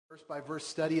Verse-by-verse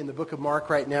study in the book of Mark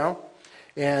right now.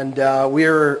 And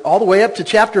we're all the way up to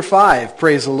chapter 5,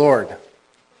 praise the Lord.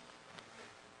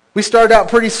 We started out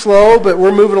pretty slow, but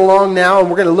we're moving along now, and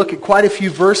we're going to look at quite a few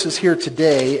verses here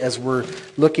today as we're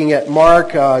looking at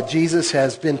Mark. Jesus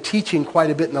has been teaching quite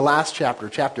a bit in the last chapter,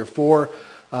 chapter 4,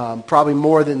 probably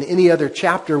more than any other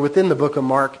chapter within the book of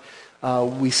Mark.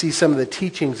 We see some of the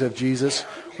teachings of Jesus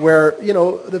where,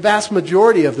 the vast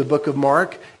majority of the book of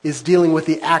Mark is dealing with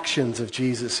the actions of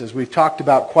Jesus, as we've talked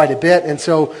about quite a bit. And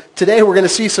so today we're going to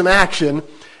see some action.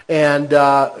 And,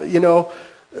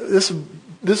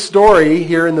 this story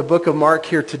here in the book of Mark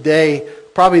here today,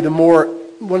 probably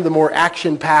one of the more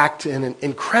action-packed and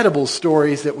incredible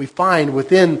stories that we find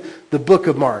within the book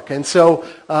of Mark. And so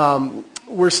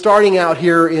we're starting out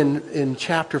here in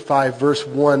chapter 5, verse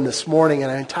 1 this morning,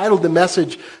 and I entitled the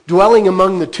message, Dwelling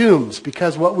Among the Tombs,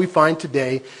 because what we find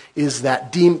today is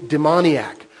that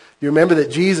demoniac. You remember that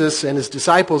Jesus and his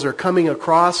disciples are coming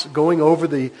across, going over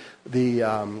the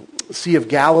Sea of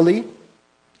Galilee,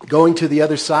 going to the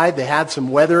other side. They had some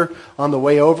weather on the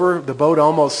way over. The boat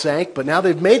almost sank, but now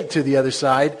they've made it to the other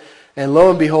side, and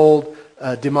lo and behold,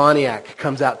 a demoniac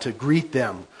comes out to greet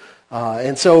them.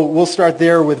 And so we'll start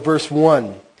there with verse 1.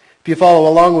 If you follow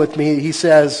along with me, he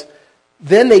says,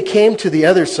 Then they came to the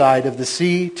other side of the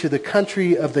sea, to the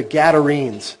country of the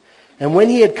Gadarenes. And when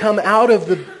he had come out of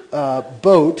the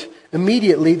boat,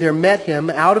 immediately there met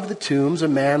him out of the tombs a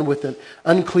man with an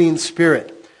unclean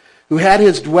spirit, who had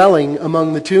his dwelling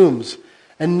among the tombs.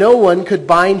 And no one could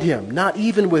bind him, not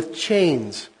even with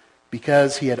chains,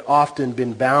 because he had often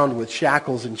been bound with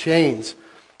shackles and chains.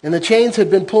 And the chains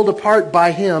had been pulled apart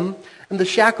by him, and the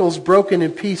shackles broken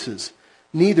in pieces.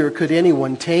 Neither could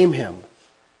anyone tame him.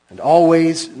 And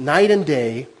always, night and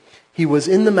day, he was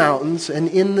in the mountains and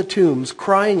in the tombs,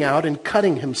 crying out and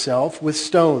cutting himself with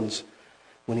stones.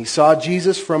 When he saw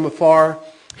Jesus from afar,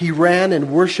 he ran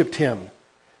and worshipped him. And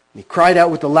he cried out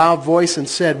with a loud voice and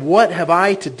said, What have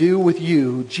I to do with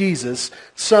you, Jesus,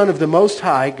 Son of the Most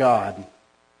High God?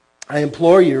 I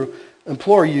implore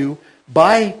you,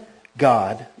 by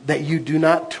God, that you do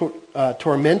not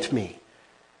torment me.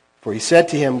 For he said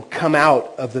to him, Come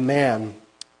out of the man,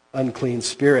 unclean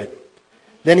spirit.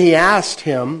 Then he asked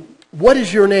him, What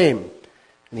is your name?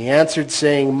 And he answered,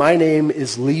 saying, My name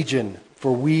is Legion,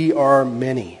 for we are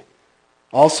many.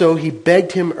 Also he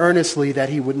begged him earnestly that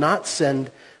he would not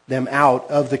send them out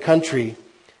of the country.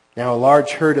 Now a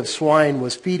large herd of swine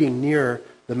was feeding near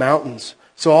the mountains.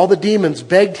 So all the demons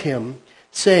begged him,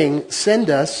 saying, Send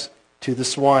us to the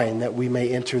swine, that we may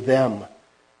enter them.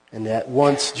 And at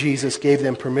once Jesus gave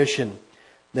them permission.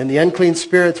 Then the unclean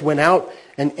spirits went out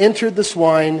and entered the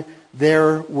swine.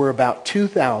 There were about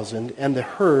 2,000, and the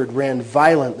herd ran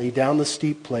violently down the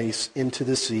steep place into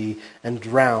the sea and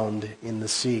drowned in the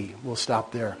sea. We'll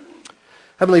stop there.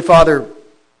 Heavenly Father,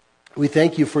 we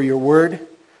thank you for your word.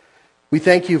 We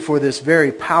thank you for this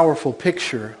very powerful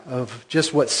picture of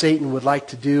just what Satan would like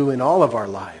to do in all of our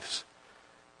lives.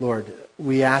 Lord,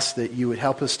 we ask that you would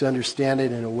help us to understand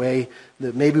it in a way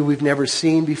that maybe we've never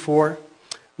seen before.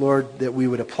 Lord, that we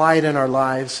would apply it in our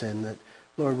lives, and that,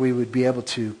 Lord, we would be able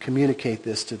to communicate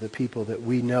this to the people that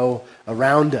we know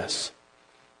around us,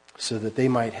 so that they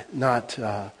might not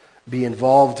be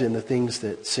involved in the things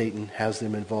that Satan has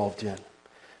them involved in.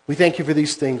 We thank you for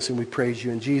these things, and we praise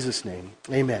you in Jesus' name.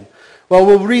 Amen. Well,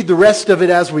 we'll read the rest of it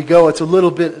as we go. It's a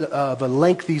little bit of a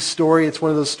lengthy story. It's one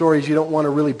of those stories you don't want to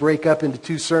really break up into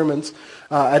two sermons,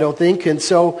 I don't think. And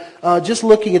so just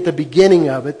looking at the beginning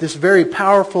of it, this very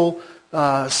powerful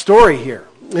story here,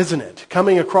 isn't it?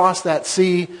 Coming across that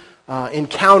sea,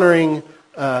 encountering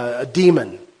a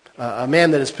demon, a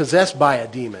man that is possessed by a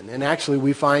demon. And actually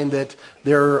we find that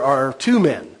there are two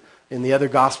men. In the other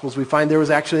Gospels, we find there was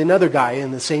actually another guy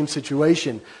in the same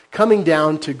situation coming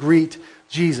down to greet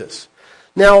Jesus.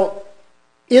 Now,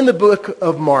 in the book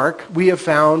of Mark, we have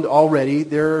found already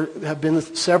there have been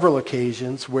several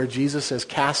occasions where Jesus has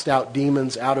cast out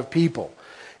demons out of people.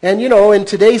 And, in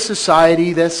today's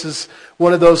society, this is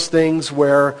one of those things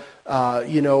where,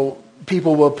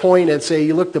 people will point and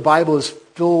say, look, the Bible is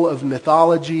full of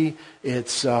mythology.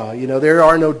 It's, there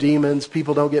are no demons.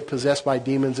 People don't get possessed by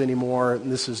demons anymore.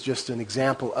 And this is just an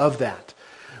example of that.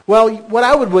 Well, what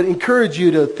I would encourage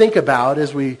you to think about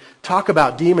as we talk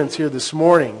about demons here this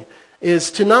morning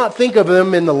is to not think of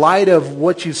them in the light of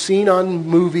what you've seen on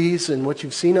movies and what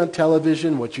you've seen on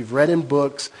television, what you've read in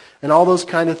books, and all those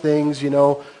kind of things,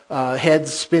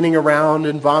 heads spinning around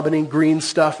and vomiting green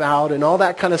stuff out and all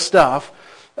that kind of stuff.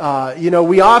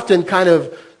 We often kind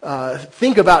of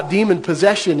think about demon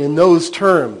possession in those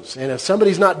terms. And if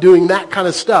somebody's not doing that kind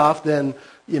of stuff, then,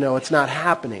 it's not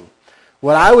happening.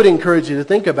 What I would encourage you to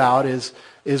think about is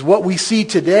is what we see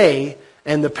today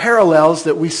and the parallels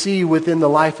that we see within the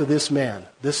life of this man.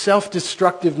 The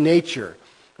self-destructive nature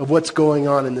of what's going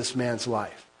on in this man's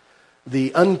life.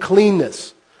 The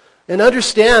uncleanness. And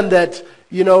understand that,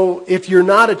 if you're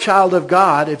not a child of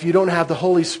God, if you don't have the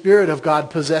Holy Spirit of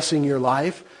God possessing your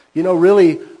life,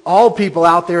 really all people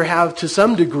out there have, to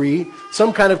some degree,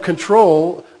 some kind of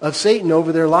control of Satan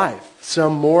over their life.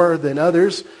 Some more than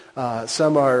others.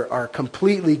 Some are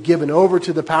completely given over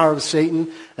to the power of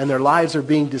Satan, and their lives are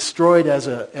being destroyed as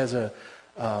an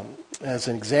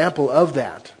example of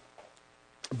that.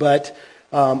 But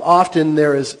often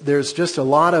there's just a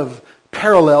lot of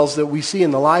parallels that we see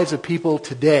in the lives of people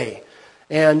today.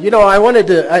 And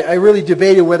I really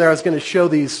debated whether I was going to show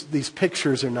these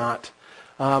pictures or not,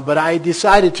 but I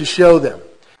decided to show them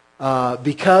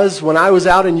because when I was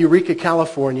out in Eureka,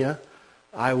 California,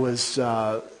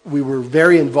 we were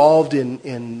very involved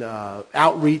in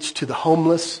outreach to the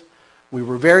homeless. We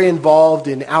were very involved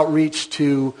in outreach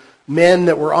to men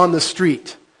that were on the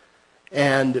street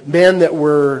and men that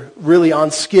were really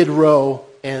on Skid Row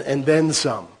and then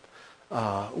some.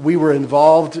 We were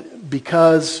involved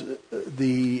because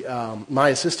my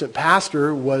assistant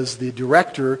pastor was the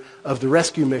director of the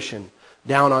rescue mission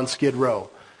down on Skid Row.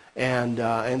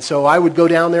 And so I would go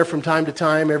down there from time to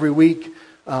time every week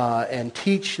and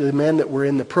teach the men that were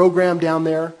in the program down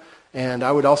there. And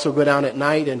I would also go down at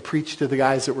night and preach to the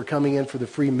guys that were coming in for the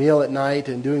free meal at night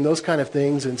and doing those kind of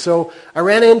things. And so I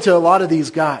ran into a lot of these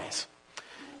guys.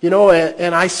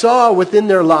 And I saw within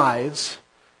their lives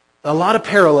a lot of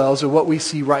parallels of what we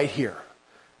see right here.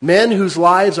 Men whose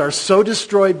lives are so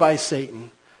destroyed by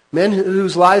Satan, men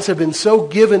whose lives have been so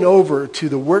given over to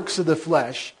the works of the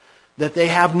flesh that they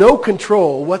have no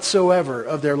control whatsoever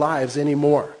of their lives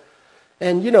anymore.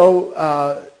 And,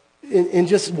 in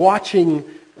just watching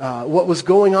what was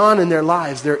going on in their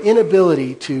lives, their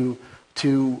inability to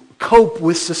cope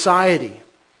with society,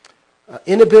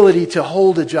 inability to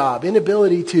hold a job,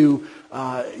 inability to,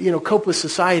 cope with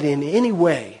society in any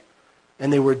way.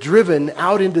 And they were driven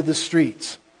out into the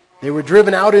streets. They were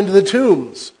driven out into the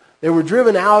tombs. They were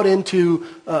driven out into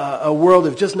a world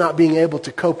of just not being able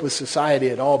to cope with society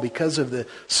at all because of the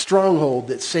stronghold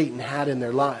that Satan had in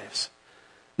their lives.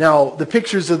 Now, the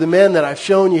pictures of the men that I've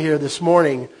shown you here this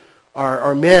morning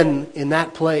are men in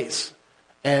that place.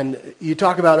 And you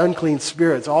talk about unclean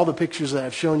spirits. All the pictures that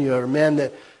I've shown you are men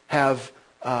that have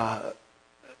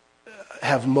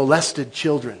molested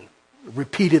children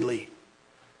repeatedly.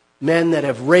 Men that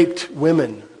have raped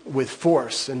women with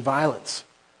force and violence.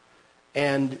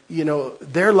 And,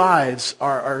 their lives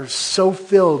are so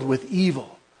filled with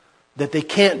evil that they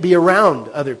can't be around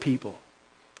other people.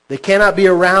 They cannot be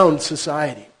around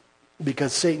society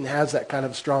because Satan has that kind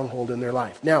of stronghold in their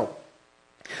life. Now,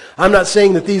 I'm not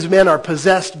saying that these men are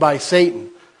possessed by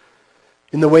Satan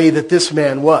in the way that this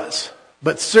man was.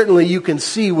 But certainly you can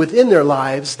see within their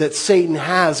lives that Satan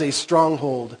has a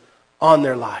stronghold on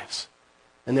their lives.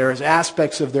 And there is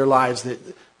aspects of their lives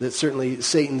that certainly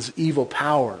Satan's evil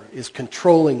power is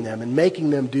controlling them and making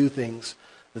them do things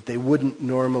that they wouldn't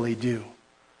normally do.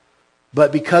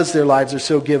 But because their lives are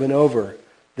so given over,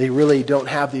 they really don't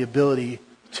have the ability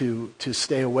to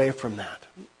stay away from that.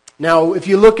 Now, if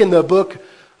you look in the book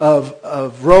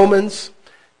of Romans,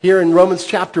 here in Romans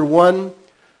chapter 1,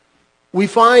 we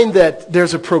find that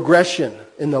there's a progression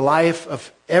in the life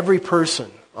of every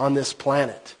person on this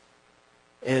planet.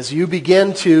 As you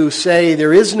begin to say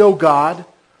there is no God,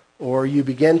 or you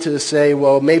begin to say,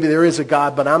 well, maybe there is a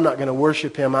God, but I'm not going to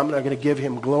worship him, I'm not going to give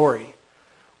him glory.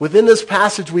 Within this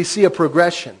passage we see a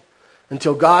progression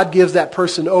until God gives that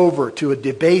person over to a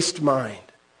debased mind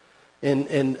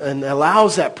and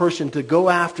allows that person to go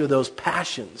after those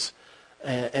passions,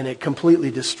 and it completely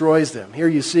destroys them. Here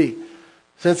you see,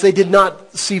 since they did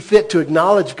not see fit to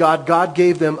acknowledge God, God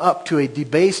gave them up to a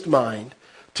debased mind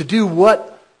to do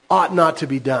what ought not to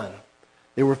be done.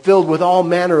 They were filled with all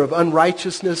manner of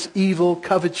unrighteousness, evil,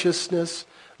 covetousness,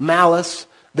 malice.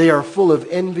 They are full of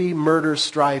envy, murder,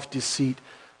 strife, deceit,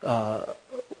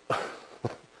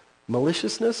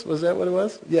 maliciousness. Was that what it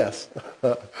was? Yes.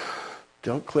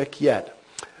 Don't click yet.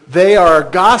 They are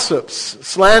gossips,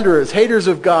 slanderers, haters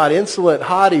of God, insolent,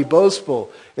 haughty,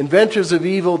 boastful, inventors of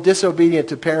evil, disobedient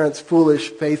to parents, foolish,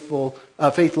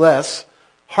 faithless,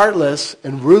 heartless,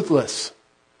 and ruthless.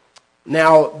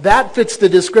 Now, that fits the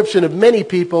description of many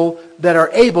people that are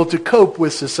able to cope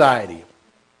with society,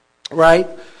 right?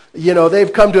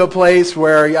 They've come to a place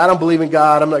where I don't believe in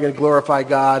God, I'm not going to glorify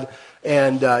God,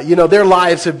 and, their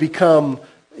lives have become,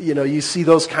 you see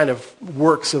those kind of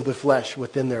works of the flesh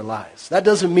within their lives. That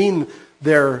doesn't mean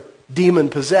they're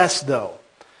demon-possessed, though.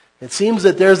 It seems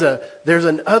that there's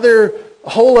another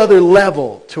whole other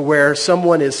level to where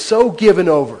someone is so given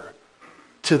over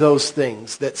to those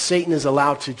things that Satan is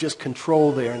allowed to just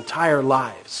control their entire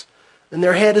lives. And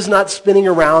their head is not spinning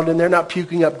around, and they're not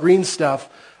puking up green stuff,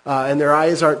 and their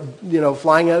eyes aren't,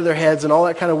 flying out of their heads and all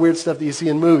that kind of weird stuff that you see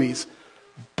in movies.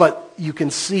 But you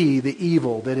can see the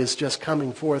evil that is just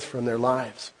coming forth from their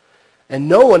lives. And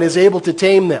no one is able to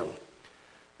tame them.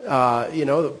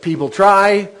 People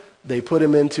try. They put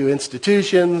them into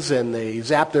institutions, and they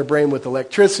zap their brain with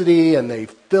electricity, and they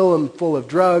fill them full of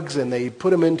drugs, and they put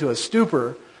them into a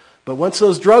stupor. But once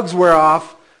those drugs wear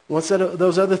off, once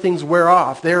those other things wear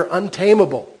off, they're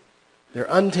untamable. They're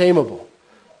untamable.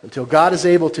 Until God is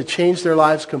able to change their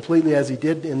lives completely as he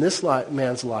did in this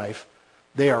man's life,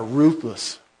 they are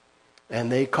ruthless.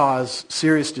 And they cause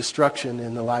serious destruction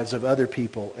in the lives of other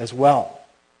people as well.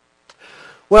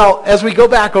 Well, as we go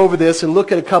back over this and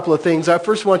look at a couple of things, I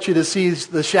first want you to see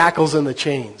the shackles and the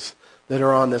chains that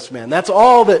are on this man. That's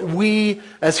all that we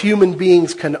as human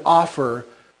beings can offer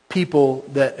people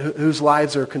whose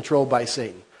lives are controlled by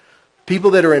Satan.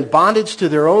 People that are in bondage to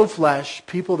their own flesh,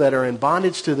 people that are in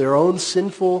bondage to their own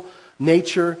sinful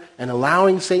nature and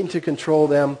allowing Satan to control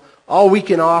them. All we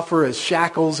can offer is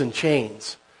shackles and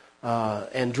chains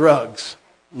and drugs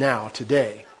now,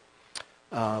 today.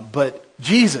 But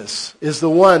Jesus is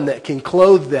the one that can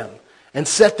clothe them and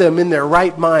set them in their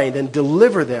right mind and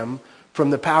deliver them from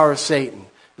the power of Satan.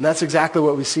 And that's exactly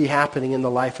what we see happening in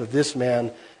the life of this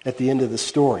man at the end of the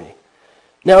story.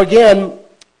 Now again,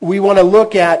 we want to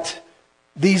look at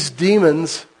these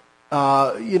demons,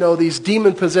 these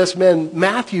demon-possessed men.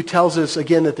 Matthew tells us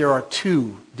again that there are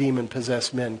 2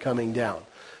 demon-possessed men coming down.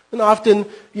 And often,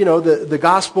 the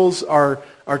Gospels are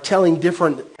telling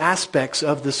different aspects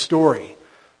of the story.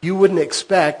 You wouldn't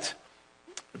expect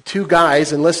 2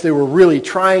 guys, unless they were really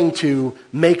trying to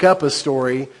make up a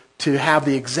story, to have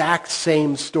the exact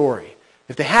same story.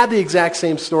 If they had the exact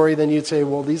same story, then you'd say,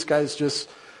 well, these guys just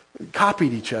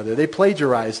copied each other. They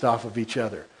plagiarized off of each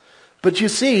other. But you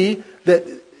see that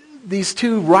these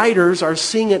 2 writers are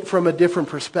seeing it from a different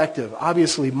perspective.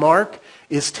 Obviously, Mark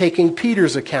is taking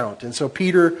Peter's account. And so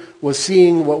Peter was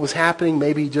seeing what was happening.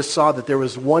 Maybe he just saw that there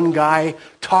was one guy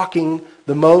talking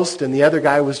the most, and the other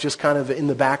guy was just kind of in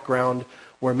the background,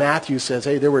 where Matthew says,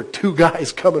 hey, there were 2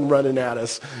 guys coming running at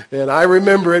us. And I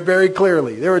remember it very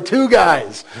clearly. There were 2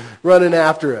 guys running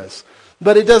after us.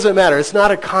 But it doesn't matter. It's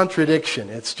not a contradiction.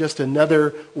 It's just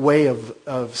another way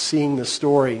of seeing the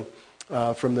story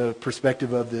from the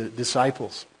perspective of the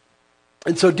disciples.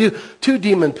 And so 2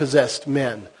 demon-possessed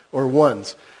men, or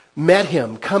ones, met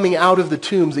him coming out of the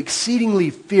tombs exceedingly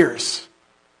fierce.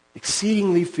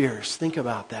 Exceedingly fierce. Think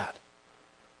about that.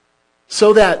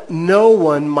 So that no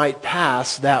one might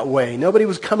pass that way. Nobody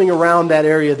was coming around that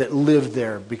area that lived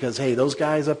there because, hey, those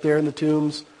guys up there in the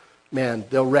tombs, man,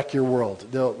 they'll wreck your world.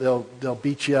 They'll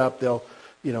beat you up. They'll,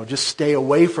 just stay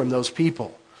away from those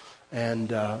people.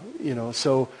 And,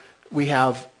 so we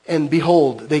have, and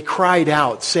behold, they cried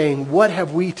out, saying, what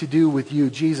have we to do with you,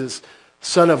 Jesus,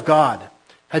 Son of God?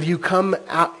 Have you come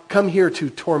here to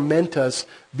torment us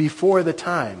before the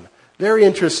time? Very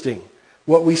interesting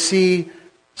what we see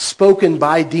spoken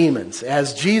by demons.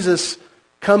 As Jesus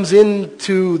comes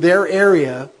into their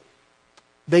area,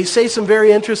 they say some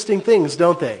very interesting things,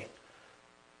 don't they?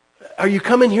 Are you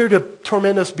coming here to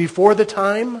torment us before the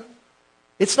time?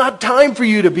 It's not time for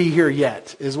you to be here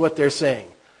yet, is what they're saying.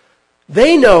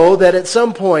 They know that at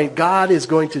some point God is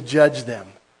going to judge them.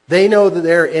 They know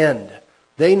their end.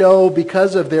 They know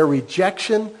because of their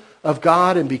rejection of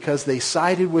God and because they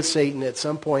sided with Satan at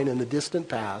some point in the distant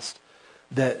past,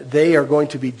 that they are going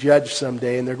to be judged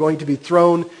someday, and they're going to be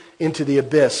thrown into the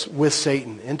abyss with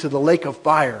Satan, into the lake of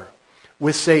fire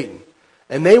with Satan.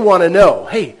 And they want to know,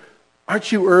 hey,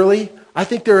 aren't you early? I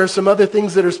think there are some other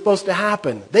things that are supposed to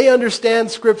happen. They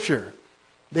understand Scripture.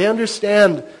 They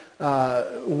understand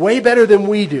way better than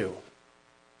we do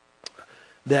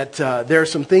that there are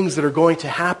some things that are going to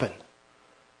happen.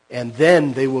 And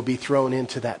then they will be thrown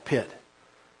into that pit.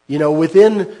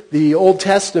 Within the Old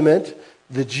Testament,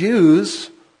 the Jews,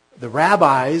 the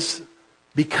rabbis,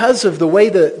 because of the way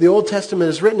the Old Testament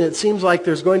is written, it seems like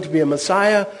there's going to be a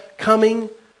Messiah coming,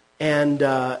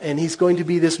 and he's going to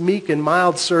be this meek and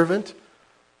mild servant.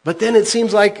 But then it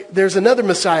seems like there's another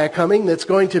Messiah coming that's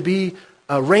going to be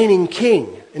a reigning king,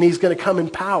 and he's going to come in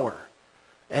power.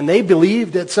 And they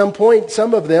believed at some point,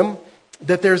 some of them,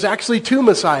 that there's actually 2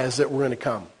 Messiahs that were going to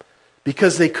come,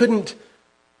 because they couldn't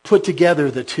put together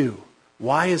the 2.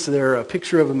 Why is there a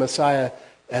picture of a Messiah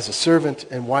as a servant,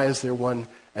 and why is there one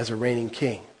as a reigning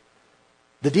king?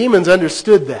 The demons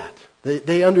understood that.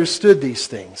 They understood these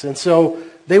things. And so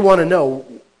they want to know,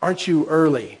 aren't you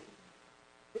early?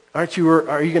 Are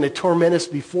you going to torment us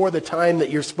before the time that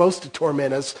you're supposed to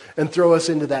torment us and throw us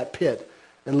into that pit?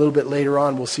 And a little bit later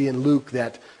on, we'll see in Luke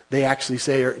that they actually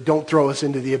say, don't throw us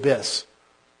into the abyss.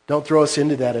 Don't throw us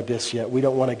into that abyss yet. We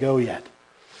don't want to go yet.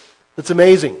 That's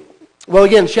amazing. Well,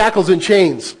 again, shackles and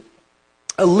chains.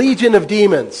 A legion of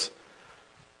demons.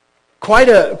 Quite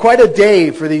a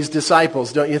day for these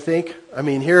disciples, don't you think? I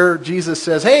mean, here Jesus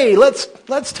says, hey, let's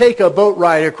take a boat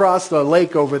ride across the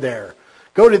lake over there.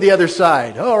 Go to the other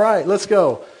side. All right, let's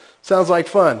go. Sounds like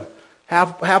fun.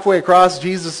 Halfway across,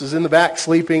 Jesus is in the back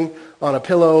sleeping on a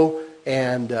pillow,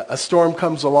 and a storm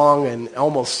comes along and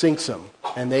almost sinks him.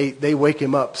 And they wake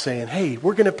him up saying, hey,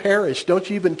 we're going to perish. Don't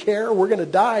you even care? We're going to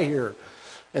die here.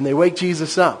 And they wake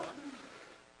Jesus up.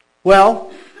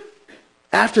 Well,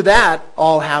 after that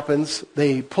all happens,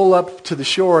 they pull up to the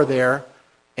shore there,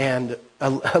 and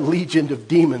a legion of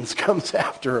demons comes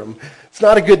after them. It's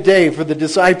not a good day for the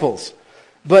disciples.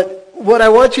 But what I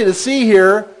want you to see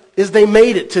here is they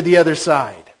made it to the other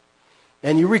side.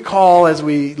 And you recall, as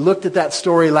we looked at that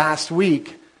story last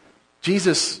week,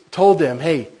 Jesus told them,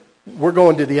 hey, we're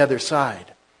going to the other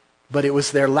side. But it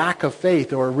was their lack of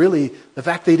faith, or really the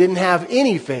fact they didn't have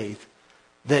any faith,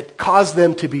 that caused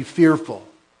them to be fearful.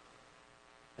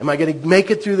 Am I going to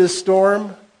make it through this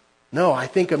storm? No, I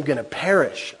think I'm going to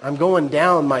perish. I'm going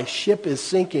down. My ship is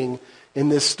sinking in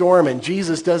this storm, and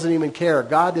Jesus doesn't even care.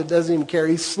 God doesn't even care.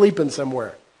 He's sleeping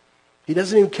somewhere. He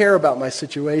doesn't even care about my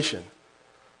situation.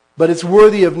 But it's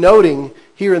worthy of noting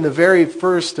here in the very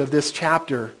first of this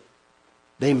chapter,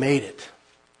 they made it.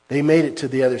 They made it to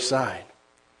the other side.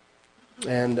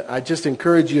 And I just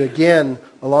encourage you again,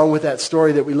 along with that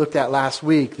story that we looked at last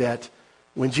week, that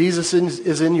when Jesus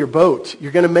is in your boat,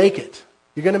 you're going to make it.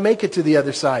 You're going to make it to the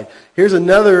other side. Here's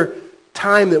another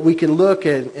time that we can look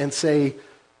at and say,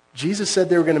 Jesus said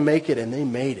they were going to make it, and they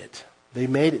made it. They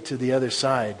made it to the other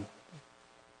side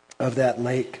of that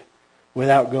lake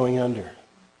without going under.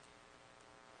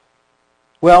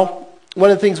 Well, one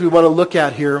of the things we want to look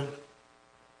at here,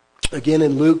 again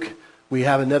in Luke, we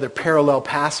have another parallel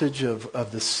passage of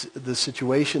the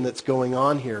situation that's going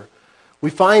on here. We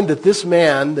find that this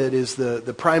man that is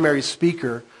the primary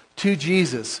speaker to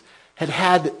Jesus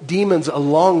had demons a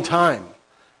long time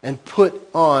and put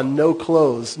on no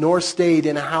clothes, nor stayed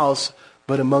in a house,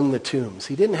 but among the tombs.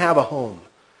 He didn't have a home.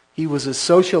 He was a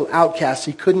social outcast.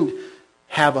 He couldn't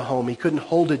have a home. He couldn't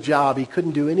hold a job. He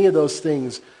couldn't do any of those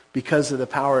things because of the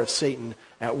power of Satan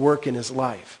at work in his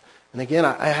life. And again,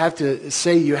 I have to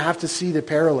say, you have to see the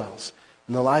parallels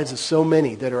in the lives of so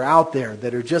many that are out there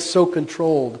that are just so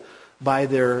controlled by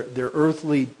their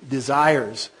earthly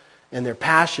desires and their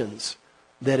passions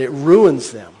that it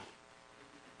ruins them.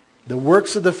 The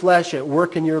works of the flesh at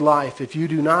work in your life, if you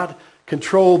do not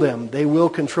control them, they will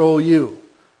control you,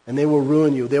 and they will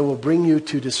ruin you. They will bring you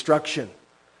to destruction.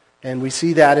 And we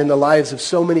see that in the lives of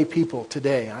so many people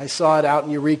today. I saw it out in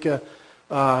Eureka.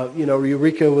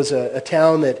 Eureka was a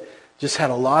town that just had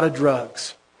a lot of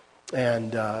drugs,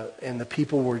 and the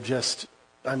people were just,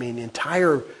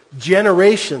 entire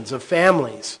generations of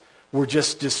families were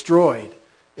just destroyed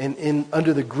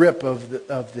under the grip of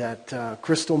that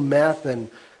crystal meth and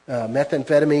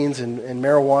methamphetamines and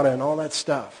marijuana and all that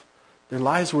stuff. Their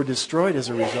lives were destroyed as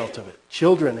a result of it.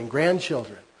 Children and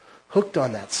grandchildren hooked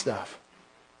on that stuff.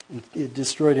 It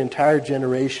destroyed entire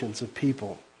generations of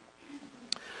people.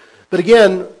 But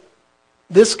again,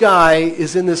 this guy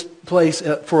is in this place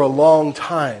for a long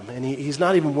time, and he's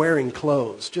not even wearing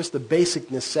clothes. Just the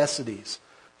basic necessities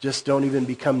just don't even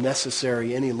become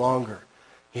necessary any longer.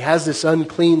 He has this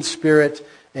unclean spirit,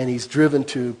 and he's driven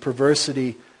to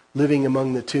perversity, living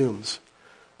among the tombs.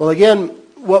 Well, again,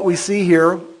 what we see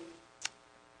here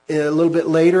a little bit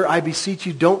later, I beseech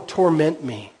you, don't torment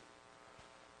me.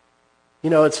 You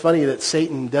know, it's funny that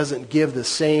Satan doesn't give the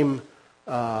same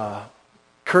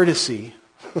courtesy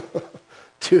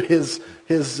to his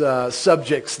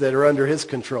subjects that are under his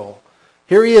control.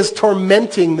 Here he is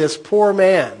tormenting this poor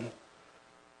man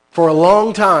for a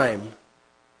long time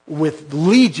with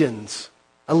legions,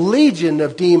 a legion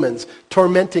of demons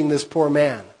tormenting this poor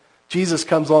man. Jesus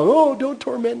comes along, oh, don't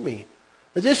torment me.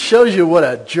 It just shows you what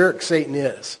a jerk Satan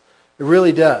is. It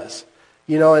really does.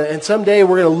 You know, and someday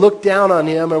we're going to look down on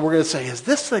him and we're going to say, is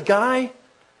this the guy?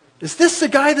 Is this the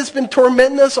guy that's been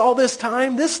tormenting us all this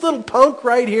time? This little punk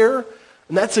right here?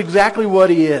 And that's exactly what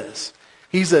he is.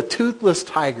 He's a toothless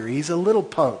tiger. He's a little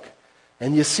punk.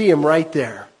 And you see him right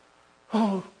there.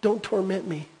 Oh, don't torment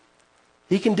me.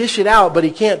 He can dish it out, but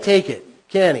he can't take it,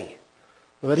 can he?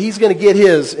 But he's going to get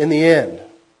his in the end.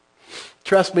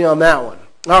 Trust me on that one.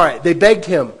 All right, they begged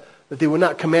him that they would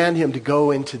not command him to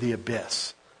go into the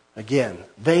abyss. Again,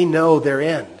 they know their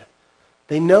end.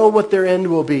 They know what their end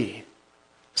will be.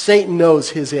 Satan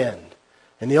knows his end.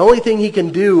 And the only thing he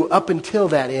can do up until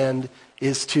that end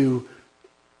is to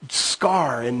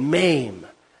scar and maim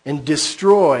and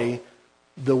destroy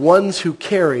the ones who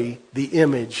carry the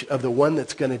image of the one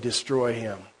that's going to destroy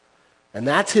him. And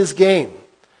that's his game.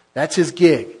 That's his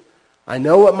gig. I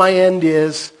know what my end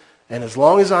is, and as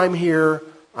long as I'm here,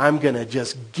 I'm going to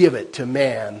just give it to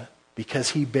man because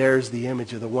he bears the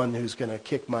image of the one who's going to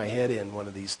kick my head in one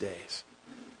of these days.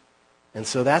 And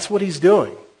so that's what he's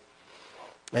doing.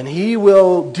 And he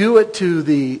will do it to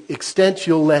the extent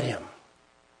you'll let him,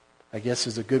 I guess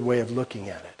is a good way of looking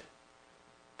at it.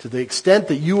 To the extent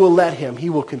that you will let him, he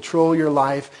will control your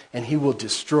life and he will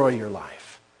destroy your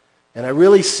life. And I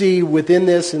really see within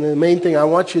this, and the main thing I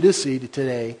want you to see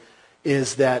today,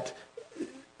 is that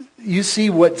you see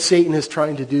what Satan is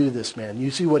trying to do to this man.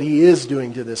 You see what he is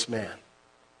doing to this man.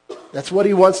 That's what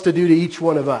he wants to do to each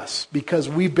one of us because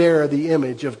we bear the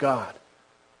image of God.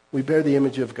 We bear the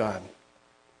image of God.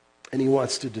 And he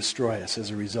wants to destroy us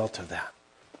as a result of that.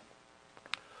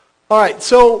 All right,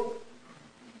 so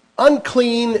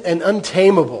unclean and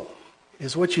untamable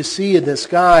is what you see in this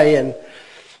guy. And,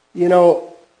 you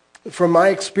know, from my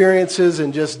experiences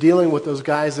and just dealing with those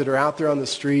guys that are out there on the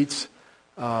streets,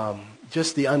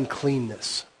 just the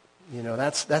uncleanness, you know,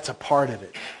 that's a part of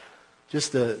it.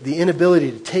 Just the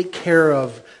inability to take care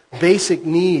of basic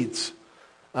needs.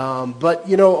 But,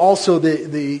 you know, also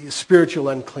the spiritual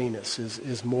uncleanness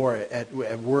is more at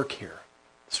work here.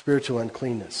 Spiritual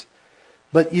uncleanness.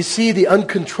 But you see the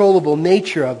uncontrollable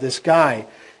nature of this guy.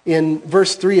 In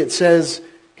verse 3 it says,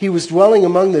 he was dwelling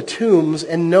among the tombs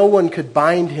and no one could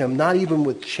bind him, not even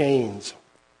with chains,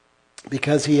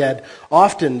 because he had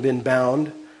often been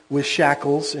bound with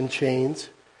shackles and chains,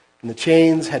 and the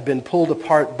chains had been pulled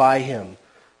apart by him,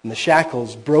 and the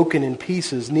shackles broken in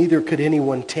pieces, neither could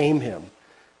anyone tame him.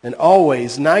 And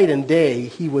always, night and day,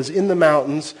 he was in the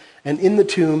mountains and in the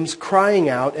tombs, crying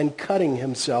out and cutting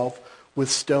himself with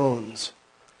stones.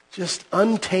 Just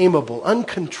untamable,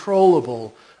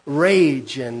 uncontrollable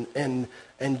rage and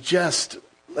just,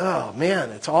 oh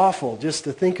man, it's awful just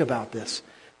to think about this.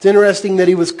 It's interesting that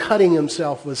he was cutting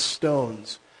himself with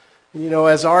stones. You know,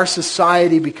 as our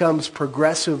society becomes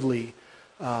progressively,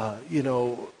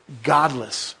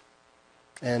 godless,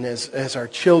 and as our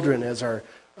children, as our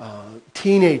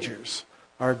teenagers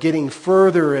are getting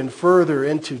further and further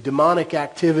into demonic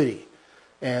activity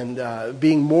and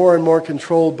being more and more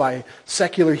controlled by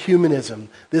secular humanism,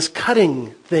 this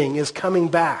cutting thing is coming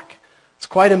back. It's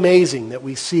quite amazing that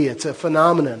we see it's a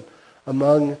phenomenon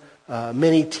among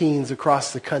many teens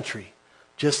across the country.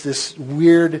 Just this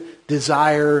weird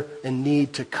desire and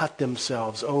need to cut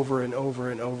themselves over and over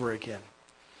and over again.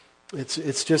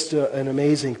 It's just an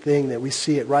amazing thing that we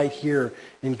see it right here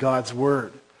in God's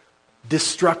Word.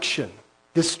 Destruction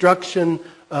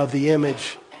of the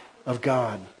image of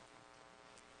God.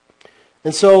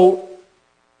 And so,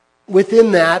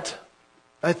 within that,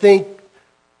 I think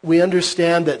we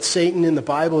understand that Satan in the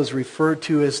Bible is referred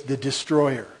to as the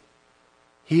destroyer.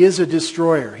 He is a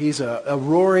destroyer. He's a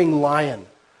roaring lion,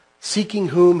 seeking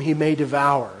whom he may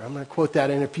devour. I'm going to quote that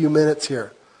in a few minutes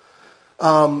here.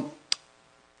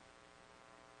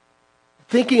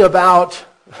 Thinking about,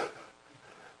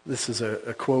 this is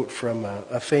a quote from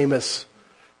a famous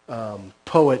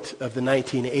poet of the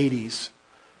 1980s.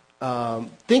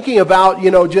 Thinking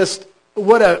about, just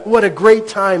what a great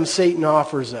time Satan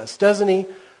offers us, doesn't he?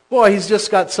 Boy, he's just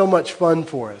got so much fun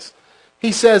for us.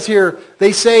 He says here,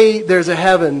 they say there's a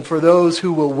heaven for those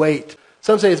who will wait.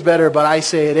 Some say it's better, but I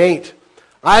say it ain't.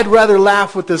 I'd rather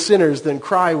laugh with the sinners than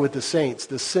cry with the saints.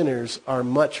 The sinners are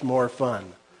much more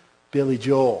fun. Billy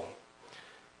Joel.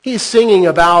 He's singing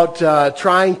about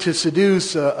trying to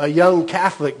seduce a young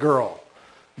Catholic girl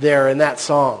there in that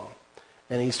song.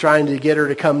 And he's trying to get her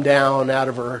to come down out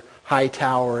of her high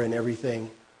tower and everything.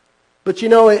 But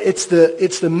it's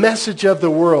the message of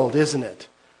the world, isn't it?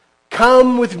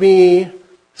 Come with me,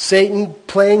 Satan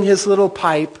playing his little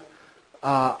pipe.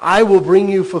 I will bring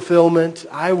you fulfillment.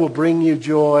 I will bring you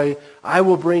joy. I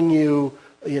will bring you,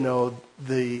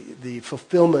 the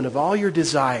fulfillment of all your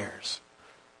desires.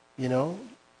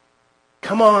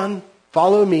 Come on,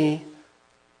 follow me.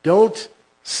 Don't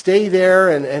stay there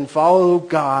and follow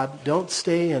God. Don't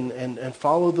stay and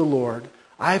follow the Lord.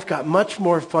 I've got much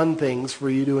more fun things for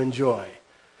you to enjoy.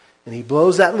 And he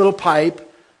blows that little pipe,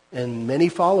 and many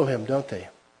follow him, don't they?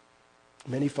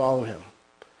 Many follow him.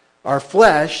 Our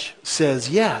flesh says,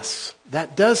 yes,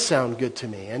 that does sound good to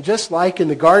me. And just like in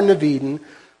the Garden of Eden,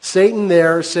 Satan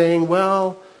there saying,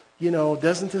 well,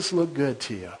 doesn't this look good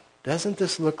to you? Doesn't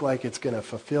this look like it's going to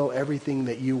fulfill everything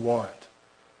that you want?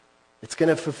 It's going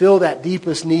to fulfill that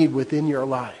deepest need within your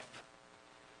life.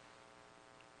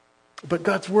 But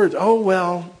God's Word, oh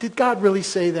well, did God really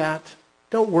say that?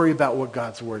 Don't worry about what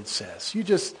God's Word says. You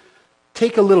just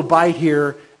take a little bite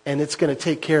here and it's going to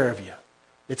take care of you.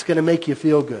 It's going to make you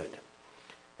feel good.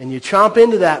 And you chomp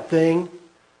into that thing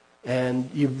and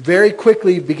you very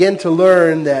quickly begin to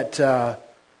learn that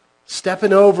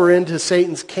stepping over into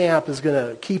Satan's camp is going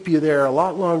to keep you there a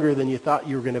lot longer than you thought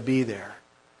you were going to be there.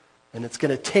 And it's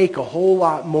going to take a whole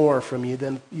lot more from you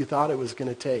than you thought it was going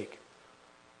to take.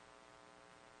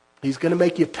 He's going to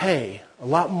make you pay a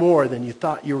lot more than you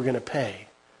thought you were going to pay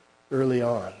early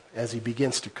on as he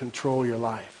begins to control your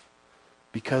life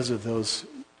because of those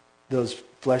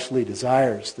fleshly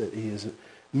desires that he is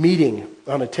meeting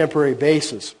on a temporary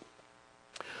basis.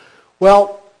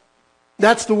 Well,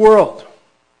 that's the world.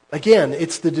 Again,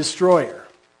 it's the destroyer.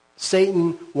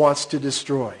 Satan wants to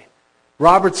destroy.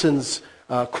 Robertson's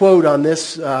quote on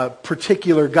this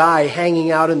particular guy hanging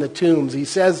out in the tombs, he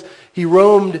says he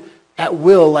roamed at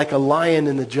will like a lion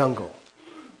in the jungle.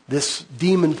 This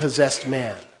demon-possessed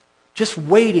man, just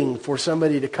waiting for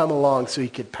somebody to come along so he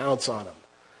could pounce on him.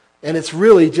 And it's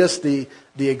really just the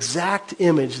exact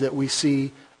image that we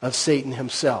see of Satan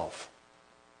himself.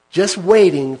 Just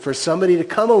waiting for somebody to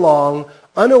come along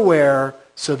unaware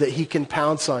so that he can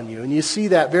pounce on you. And you see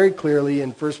that very clearly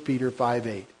in 1 Peter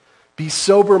 5:8. Be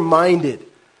sober-minded.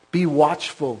 Be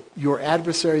watchful. Your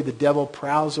adversary, the devil,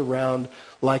 prowls around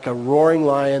like a roaring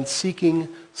lion seeking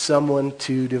someone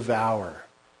to devour.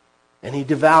 And he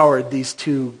devoured these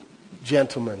two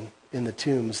gentlemen in the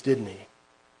tombs, didn't he?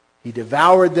 He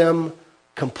devoured them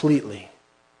completely.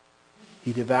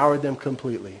 He devoured them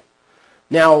completely.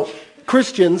 Now,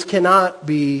 Christians cannot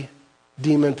be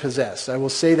demon-possessed. I will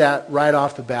say that right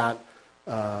off the bat.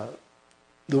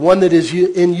 The one that is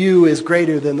in you is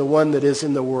greater than the one that is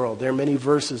in the world. There are many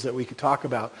verses that we could talk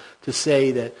about to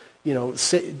say that,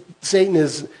 Satan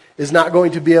is not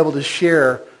going to be able to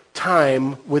share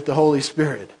time with the Holy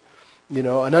Spirit.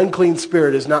 An unclean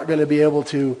spirit is not going to be able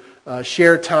to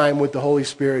share time with the Holy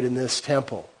Spirit in this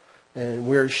temple. And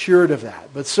we're assured of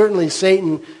that. But certainly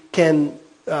Satan can,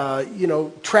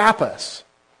 trap us.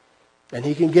 And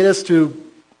he can get us to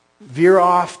veer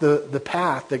off the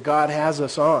path that God has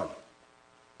us on.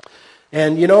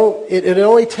 And, it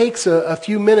only takes a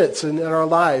few minutes in our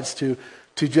lives to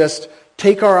just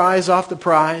take our eyes off the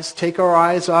prize, take our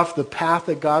eyes off the path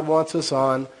that God wants us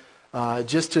on,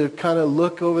 just to kind of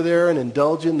look over there and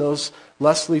indulge in those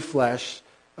lustly flesh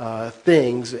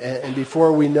things. And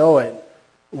before we know it,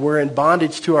 we're in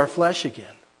bondage to our flesh again.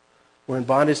 We're in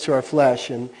bondage to our flesh.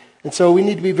 And so we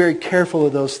need to be very careful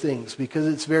of those things because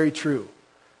it's very true.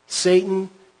 Satan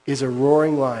is a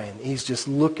roaring lion. He's just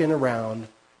looking around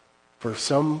for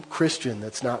some Christian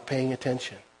that's not paying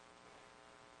attention.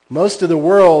 Most of the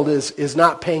world is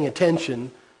not paying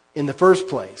attention in the first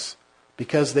place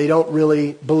because they don't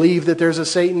really believe that there's a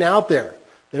Satan out there.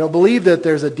 They don't believe that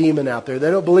there's a demon out there.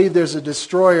 They don't believe there's a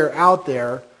destroyer out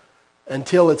there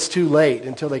until it's too late,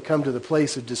 until they come to the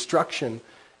place of destruction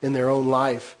in their own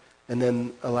life and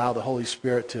then allow the Holy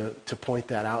Spirit to point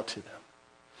that out to them.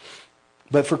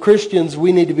 But for Christians,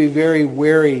 we need to be very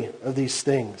wary of these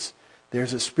things.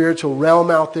 There's a spiritual realm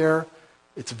out there.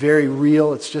 It's very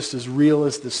real. It's just as real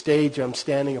as the stage I'm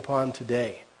standing upon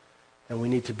today. And we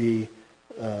need to be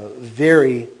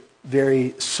very,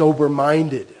 very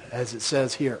sober-minded, as it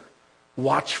says here.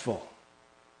 Watchful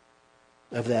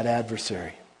of that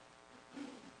adversary.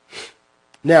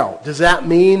 Now, does that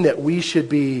mean that we should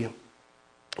be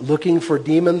looking for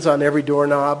demons on every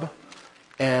doorknob?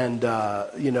 And,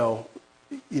 that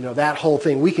whole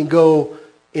thing. We can go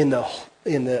in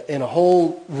a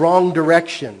whole wrong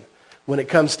direction when it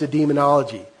comes to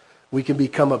demonology. We can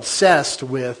become obsessed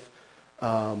with,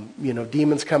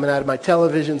 demons coming out of my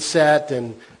television set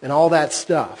and all that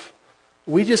stuff.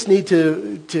 We just need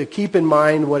to keep in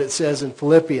mind what it says in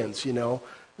Philippians,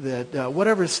 that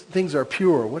whatever things are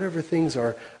pure, whatever things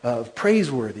are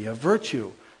praiseworthy, of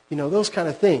virtue, those kind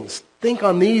of things. Think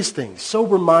on these things,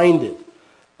 sober-minded.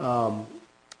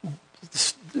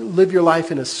 Live your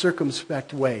life in a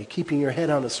circumspect way, keeping your head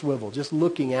on a swivel, just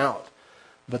looking out.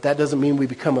 But that doesn't mean we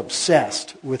become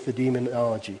obsessed with the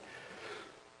demonology.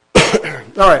 All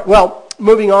right, well,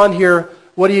 moving on here,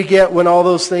 what do you get when all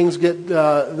those things get,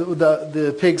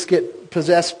 the pigs get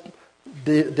possessed?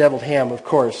 Deviled ham, of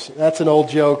course. That's an old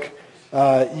joke.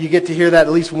 You get to hear that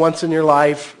at least once in your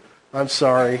life. I'm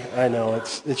sorry, I know,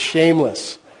 it's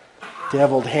shameless.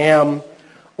 Deviled ham.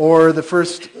 Or the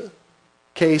first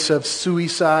case of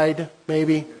suicide,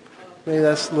 maybe. Maybe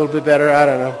that's a little bit better. I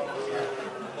don't know.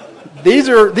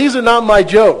 These are not my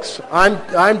jokes.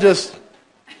 I'm just,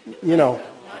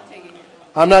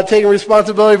 I'm not taking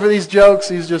responsibility for these jokes.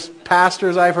 These are just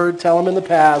pastors I've heard tell them in the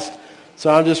past. So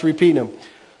I'm just repeating them.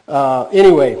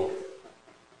 Anyway,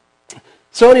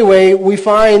 we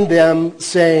find them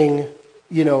saying,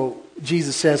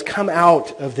 Jesus says, come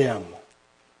out of them.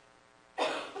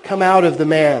 Come out of the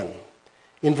man.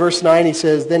 In verse 9 he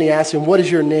says, then he asked him, what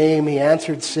is your name? He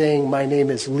answered saying, my name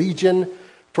is Legion,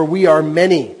 for we are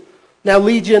many. Now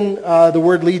legion, the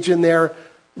word legion there,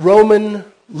 Roman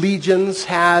legions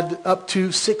had up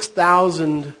to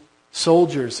 6,000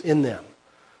 soldiers in them.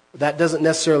 That doesn't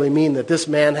necessarily mean that this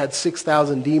man had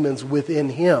 6,000 demons within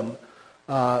him.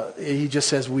 He just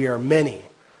says we are many.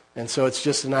 And so it's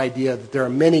just an idea that there are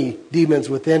many demons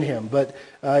within him. But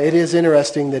it is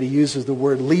interesting that he uses the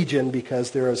word legion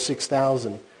because there are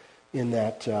 6,000 in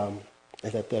that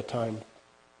at that time.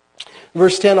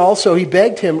 Verse 10 also, he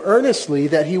begged him earnestly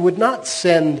that he would not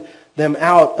send them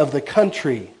out of the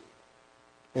country.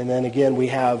 And then again we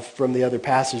have from the other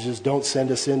passages, don't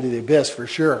send us into the abyss for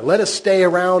sure. Let us stay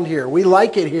around here. We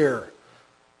like it here.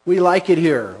 We like it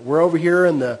here. We're over here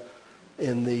in the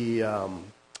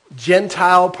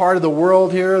Gentile part of the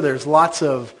world here. There's lots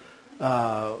of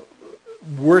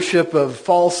worship of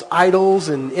false idols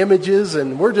and images,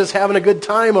 and we're just having a good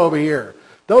time over here.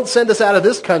 Don't send us out of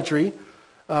this country.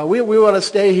 We want to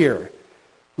stay here.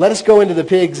 Let us go into the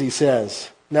pigs, he says.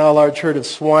 Now a large herd of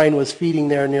swine was feeding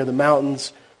there near the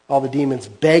mountains. All the demons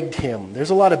begged him. There's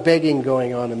a lot of begging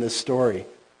going on in this story.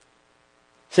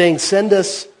 Saying, send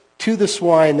us to the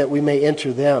swine that we may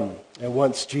enter them. And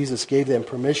once Jesus gave them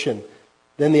permission,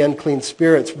 then the unclean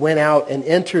spirits went out and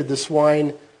entered the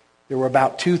swine. There were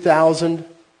about 2,000.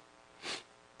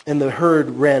 And the herd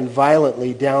ran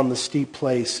violently down the steep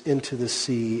place into the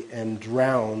sea and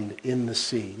drowned in the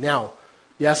sea. Now,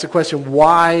 you ask the question,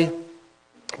 why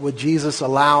would Jesus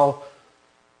allow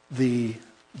the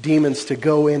demons to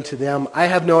go into them? I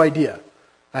have no idea.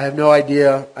 I have no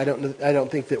idea. I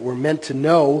don't think that we're meant to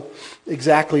know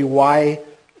exactly why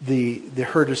the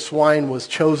herd of swine was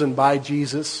chosen by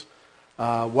Jesus.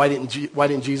 Why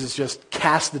didn't Jesus just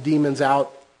cast the demons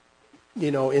out,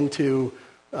 into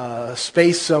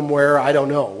space somewhere? I don't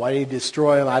know. Why did he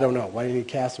destroy them? I don't know. Why did he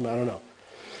cast them? I don't know.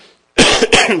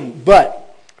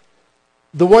 But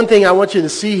the one thing I want you to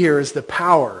see here is the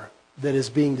power that is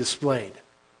being displayed.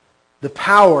 The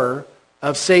power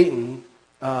of Satan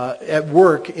at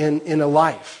work in a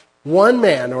life. One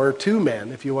man or two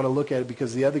men, if you want to look at it,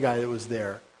 because the other guy that was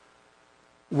there,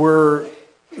 were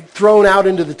thrown out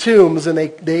into the tombs, and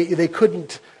they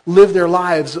couldn't live their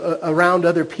lives around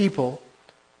other people,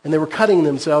 and they were cutting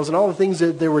themselves and all the things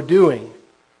that they were doing.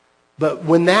 But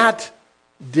when that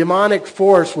demonic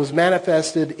force was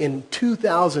manifested in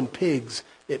 2,000 pigs,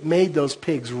 it made those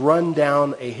pigs run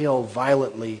down a hill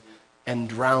violently and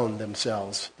drown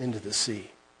themselves into the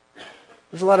sea.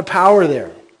 There's a lot of power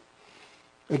there.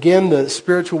 Again, the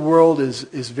spiritual world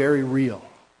is very real.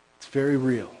 It's very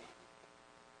real.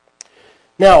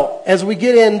 Now, as we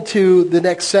get into the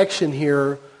next section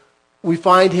here, we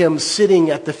find him sitting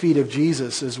at the feet of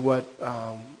Jesus, is what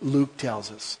Luke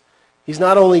tells us. He's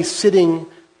not only sitting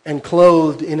and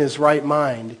clothed in his right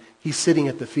mind, he's sitting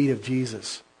at the feet of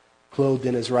Jesus, clothed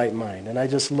in his right mind. And I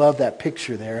just love that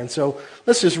picture there. And so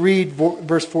let's just read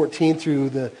verse 14 through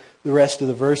the rest of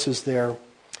the verses there.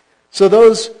 So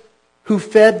those who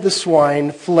fed the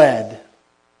swine fled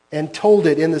and told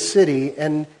it in the city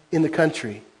and in the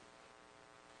country.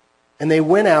 And they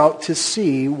went out to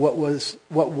see what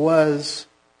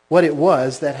it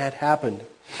was that had happened.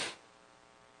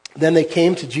 Then they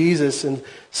came to Jesus and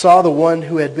saw the one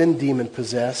who had been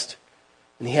demon-possessed,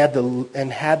 and had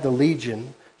the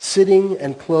legion, sitting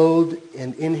and clothed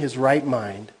and in his right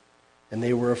mind, and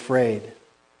they were afraid.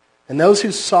 And those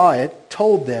who saw it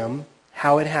told them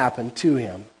how it happened to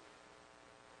him,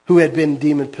 who had been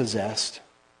demon-possessed,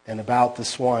 and about the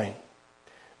swine.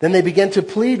 Then they began to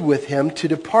plead with him to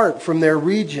depart from their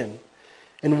region.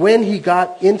 And when he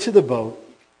got into the boat,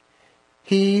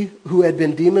 he who had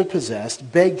been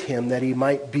demon-possessed begged him that he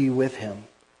might be with him.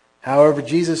 However,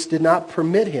 Jesus did not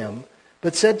permit him,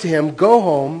 but said to him, go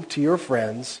home to your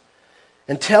friends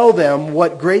and tell them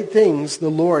what great things the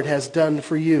Lord has done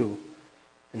for you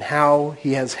and how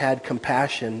he has had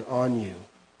compassion on you.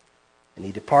 And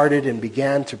he departed and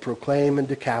began to proclaim in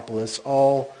Decapolis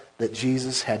all that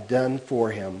Jesus had done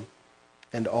for him,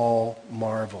 and all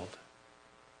marveled.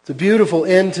 It's a beautiful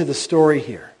end to the story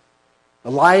here.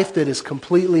 A life that is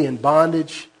completely in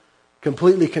bondage,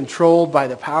 completely controlled by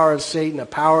the power of Satan, a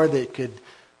power that could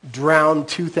drown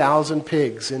 2,000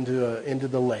 pigs into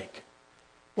the lake.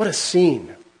 What a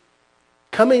scene.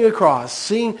 coming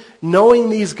across, knowing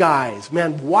these guys.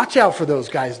 Man, watch out for those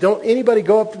guys. Don't anybody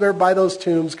go up there by those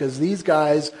tombs because these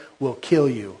guys will kill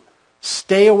you.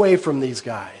 Stay away from these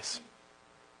guys.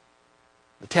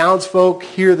 The townsfolk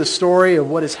hear the story of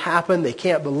what has happened. They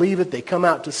can't believe it. They come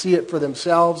out to see it for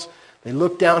themselves. They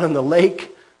look down in the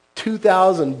lake.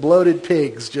 2,000 bloated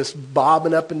pigs just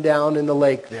bobbing up and down in the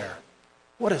lake there.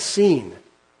 What a scene.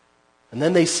 And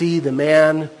then they see the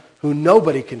man who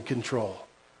nobody can control.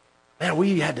 Man,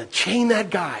 we had to chain that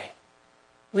guy.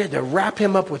 We had to wrap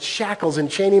him up with shackles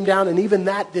and chain him down, and even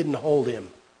that didn't hold him.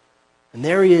 And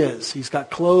there he is. He's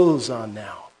got clothes on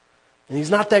now. And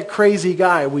he's not that crazy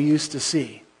guy we used to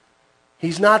see.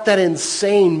 He's not that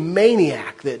insane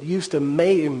maniac that used to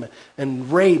maim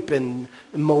and rape and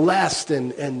molest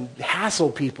and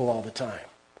hassle people all the time.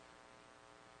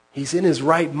 He's in his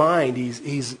right mind.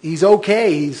 He's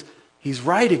okay. He's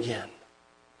right again.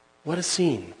 What a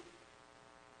scene.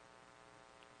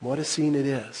 What a scene it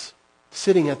is.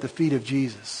 Sitting at the feet of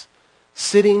Jesus.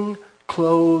 Sitting,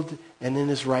 clothed, and in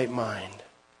his right mind.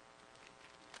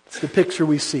 It's the picture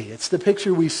we see. It's the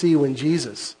picture we see when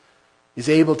Jesus is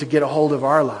able to get a hold of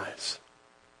our lives.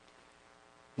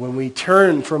 When we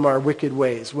turn from our wicked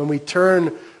ways. When we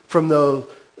turn from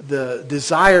the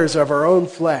desires of our own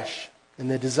flesh. And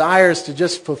the desires to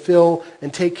just fulfill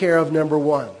and take care of number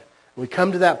one. We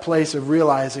come to that place of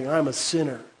realizing I'm a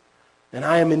sinner. And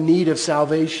I am in need of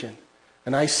salvation.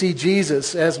 And I see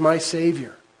Jesus as my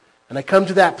Savior. And I come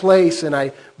to that place and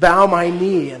I bow my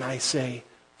knee and I say,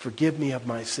 forgive me of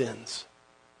my sins.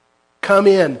 Come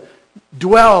in,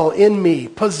 dwell in me,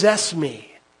 possess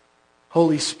me.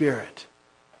 Holy Spirit,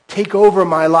 take over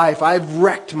my life. I've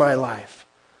wrecked my life.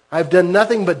 I've done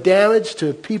nothing but damage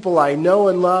to people I know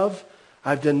and love.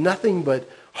 I've done nothing but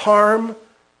harm.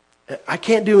 I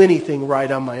can't do anything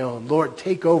right on my own. Lord,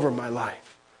 take over my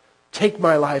life. Take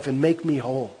my life and make me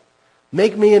whole.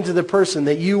 Make me into the person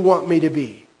that you want me to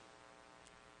be.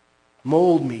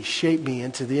 Mold me, shape me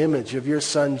into the image of your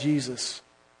Son, Jesus.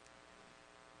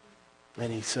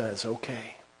 And he says,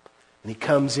 okay. And he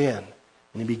comes in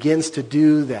and he begins to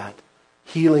do that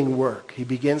healing work. He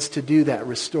begins to do that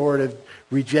restorative,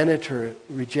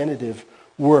 regenerative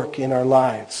work in our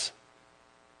lives.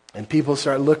 And people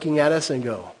start looking at us and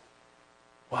go,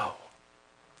 wow,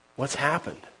 what's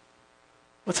happened?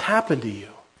 What's happened to you?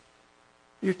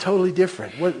 You're totally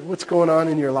different. What's going on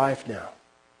in your life now?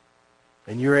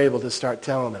 And you're able to start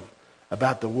telling them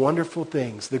about the wonderful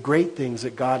things, the great things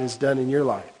that God has done in your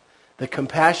life, the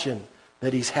compassion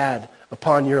that he's had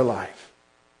upon your life.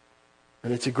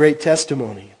 And it's a great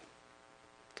testimony.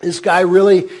 This guy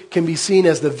really can be seen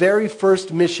as the very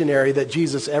first missionary that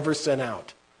Jesus ever sent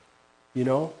out. You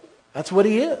know, that's what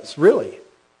he is, really.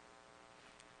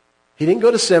 He didn't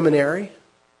go to seminary.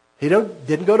 He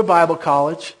didn't go to Bible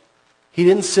college. He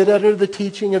didn't sit under the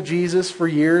teaching of Jesus for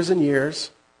years and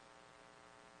years.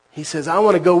 He says, I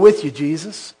want to go with you,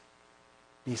 Jesus.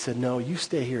 He said, no, you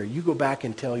stay here. You go back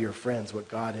and tell your friends what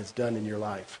God has done in your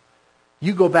life.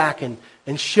 You go back and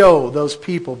show those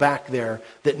people back there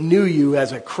that knew you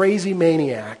as a crazy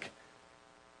maniac.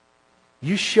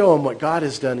 You show them what God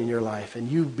has done in your life, and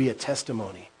you be a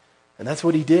testimony. And that's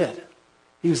what he did.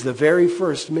 He was the very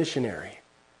first missionary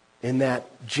in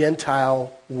that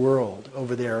Gentile world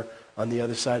over there on the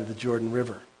other side of the Jordan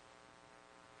River.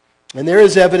 And there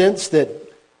is evidence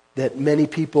that many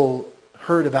people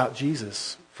heard about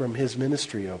Jesus from his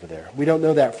ministry over there. We don't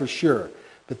know that for sure,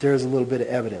 but there is a little bit of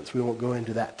evidence. We won't go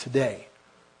into that today.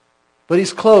 But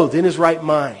he's clothed in his right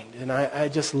mind, and I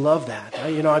just love that.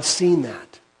 I've seen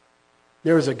that.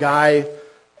 There was a guy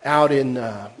out in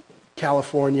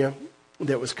California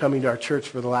that was coming to our church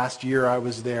for the last year I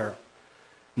was there.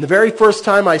 And the very first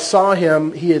time I saw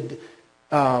him, he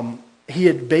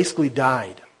had basically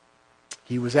died.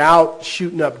 He was out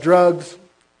shooting up drugs,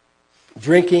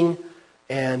 drinking,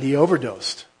 and he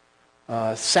overdosed.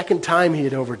 Second time he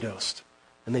had overdosed.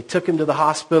 And they took him to the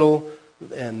hospital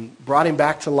and brought him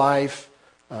back to life,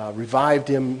 revived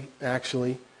him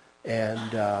actually,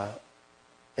 and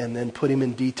then put him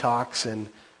in detox.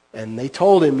 And they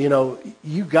told him,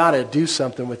 you got to do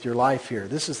something with your life here.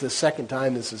 This is the second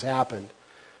time this has happened.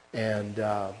 And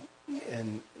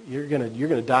you're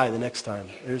gonna die the next time.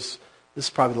 This is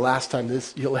probably the last time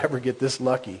you'll ever get this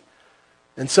lucky.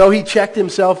 And so he checked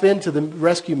himself into the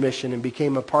rescue mission and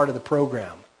became a part of the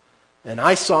program. And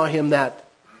I saw him that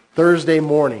Thursday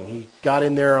morning. He got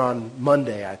in there on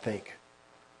Monday, I think.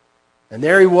 And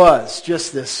there he was,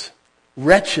 just this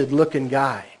wretched-looking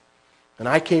guy. And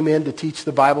I came in to teach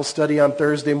the Bible study on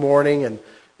Thursday morning,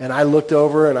 and I looked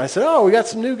over and I said, oh, we got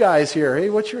some new guys here. Hey,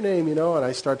 what's your name? And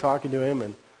I started talking to him,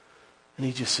 and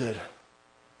he just said,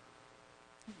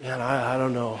 man, I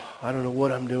don't know. I don't know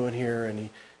what I'm doing here. And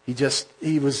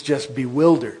he was just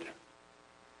bewildered.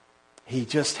 He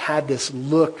just had this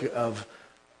look of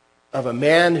a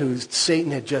man who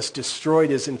Satan had just destroyed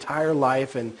his entire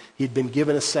life, and he'd been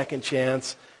given a second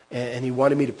chance, and he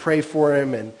wanted me to pray for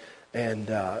him, and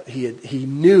he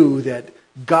knew that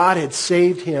God had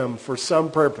saved him for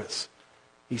some purpose.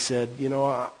 He said,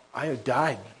 I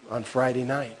died on Friday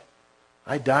night.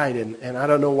 I died, and I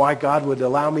don't know why God would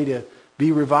allow me to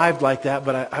be revived like that,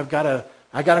 but I got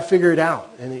to figure it out.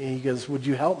 And he goes, would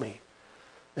you help me?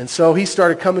 And so he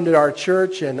started coming to our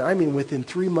church, and within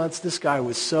 3 months, this guy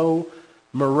was so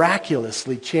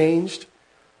miraculously changed.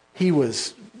 He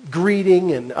was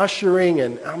greeting and ushering,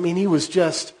 and he was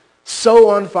just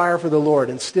so on fire for the Lord,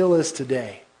 and still is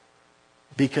today,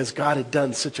 because God had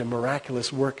done such a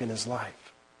miraculous work in his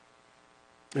life.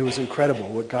 It was incredible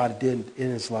what God did in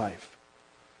his life.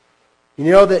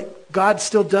 You know that God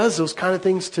still does those kind of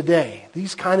things today.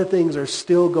 These kind of things are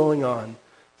still going on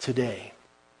today.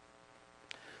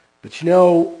 But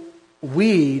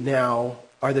we now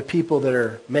are the people that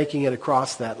are making it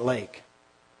across that lake.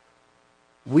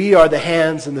 We are the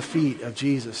hands and the feet of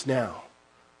Jesus now.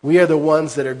 We are the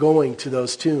ones that are going to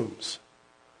those tombs.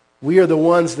 We are the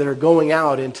ones that are going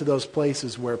out into those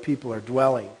places where people are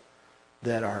dwelling,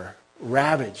 that are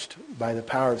ravaged by the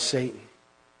power of Satan.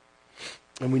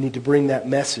 And we need to bring that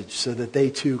message so that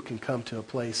they too can come to a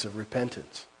place of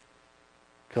repentance,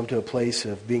 come to a place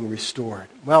of being restored.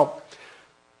 Well,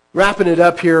 wrapping it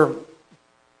up here,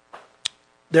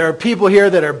 there are people here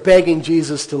that are begging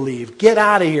Jesus to leave. Get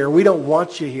out of here. We don't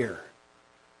want you here.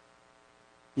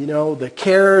 The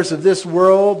cares of this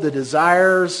world, the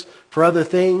desires for other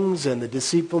things, and the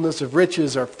deceitfulness of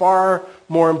riches are far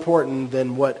more important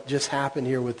than what just happened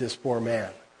here with this poor man.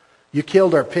 You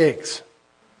killed our pigs.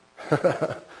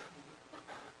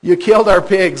 You killed our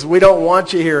pigs. We don't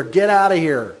want you here. Get out of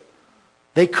here.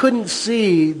 They couldn't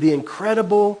see the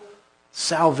incredible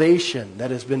salvation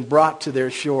that has been brought to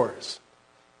their shores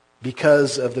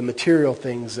because of the material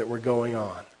things that were going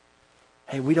on.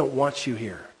 Hey, we don't want you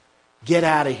here. Get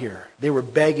out of here. They were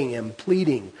begging him,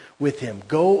 pleading with him.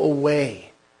 Go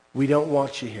away. We don't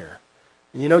want you here.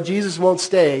 And Jesus won't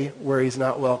stay where he's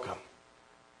not welcome.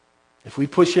 If we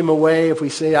push him away, if we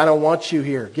say, I don't want you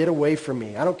here, get away from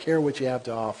me. I don't care what you have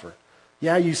to offer.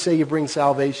 Yeah, you say you bring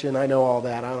salvation. I know all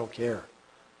that. I don't care.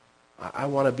 I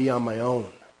want to be on my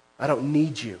own. I don't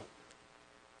need you.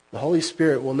 The Holy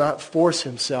Spirit will not force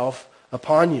himself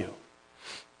upon you.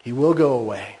 He will go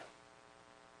away.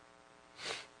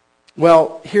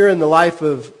 Well, here in the life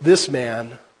of this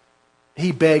man,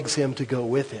 he begs him to go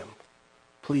with him.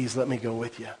 Please let me go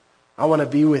with you. I want to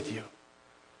be with you.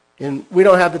 And we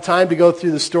don't have the time to go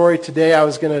through the story today. I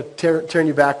was going to turn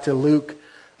you back to Luke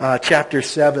chapter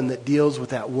 7 that deals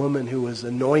with that woman who was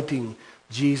anointing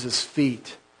Jesus'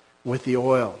 feet with the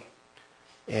oil.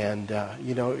 And,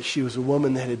 she was a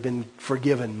woman that had been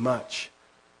forgiven much.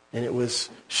 And it was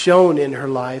shown in her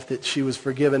life that she was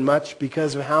forgiven much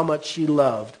because of how much she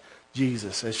loved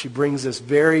Jesus, as she brings this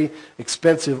very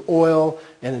expensive oil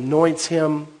and anoints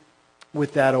him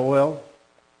with that oil.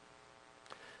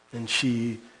 And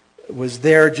she was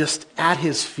there just at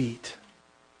his feet,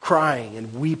 crying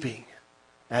and weeping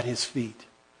at his feet.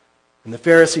 And the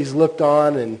Pharisees looked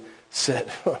on and said,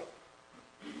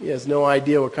 he has no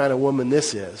idea what kind of woman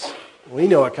this is. We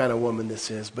know what kind of woman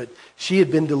this is, but she had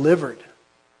been delivered.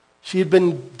 She had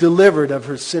been delivered of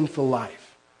her sinful life.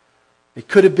 It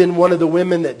could have been one of the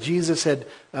women that Jesus had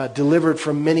delivered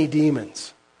from many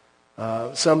demons.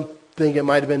 Some think it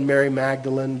might have been Mary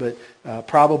Magdalene, but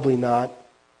probably not.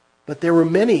 But there were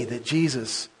many that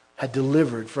Jesus had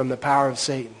delivered from the power of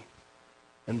Satan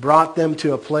and brought them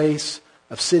to a place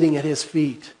of sitting at his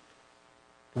feet,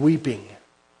 weeping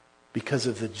because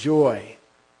of the joy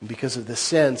and because of the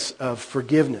sense of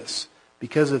forgiveness,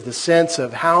 because of the sense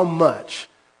of how much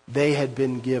they had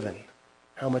been given,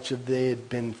 how much they had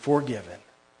been forgiven.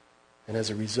 And as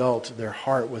a result, their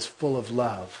heart was full of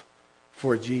love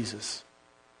for Jesus.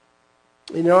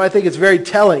 I think it's very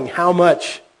telling how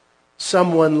much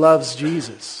someone loves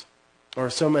Jesus, or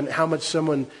how much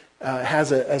someone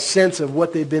has a sense of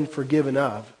what they've been forgiven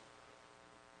of,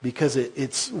 because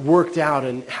it's worked out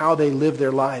in how they live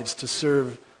their lives to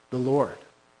serve the Lord.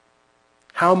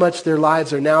 How much their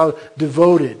lives are now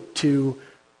devoted to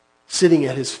sitting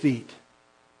at his feet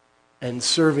and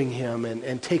serving him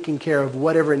and taking care of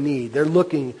whatever need. They're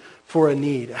looking for a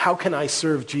need. How can I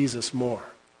serve Jesus more?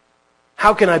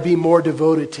 How can I be more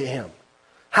devoted to him?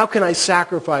 How can I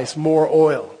sacrifice more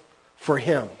oil for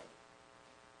him?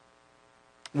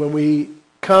 When we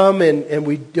come and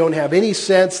we don't have any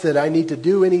sense that I need to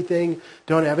do anything,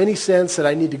 don't have any sense that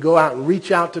I need to go out and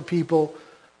reach out to people,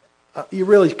 it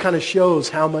really kind of shows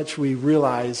how much we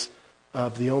realize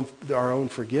of our own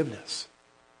forgiveness.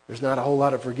 There's not a whole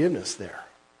lot of forgiveness there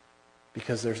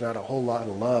because there's not a whole lot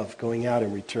of love going out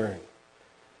in return.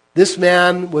 This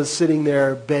man was sitting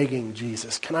there begging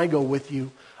Jesus, can I go with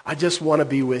you? I just want to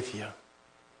be with you.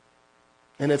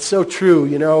 And it's so true,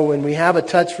 when we have a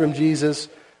touch from Jesus,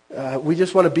 we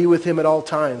just want to be with him at all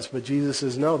times. But Jesus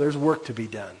says, no, there's work to be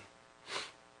done.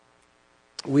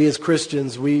 We as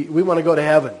Christians, we want to go to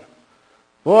heaven.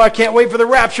 Well, I can't wait for the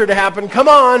rapture to happen. Come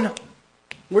on.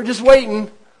 We're just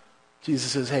waiting.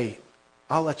 Jesus says, hey,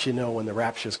 I'll let you know when the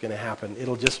rapture is going to happen.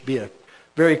 It'll just be a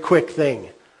very quick thing.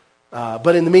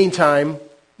 But in the meantime,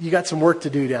 you got some work to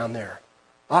do down there.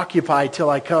 Occupy till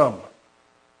I come.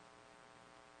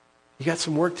 You got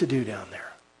some work to do down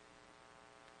there.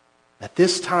 At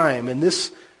this time, in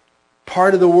this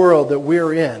part of the world that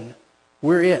we're in,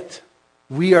 we're it.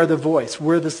 We are the voice.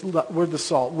 We're the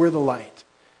salt. We're the light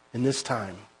in this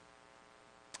time.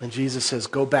 And Jesus says,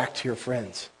 go back to your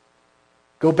friends.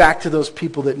 Go back to those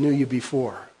people that knew you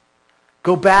before.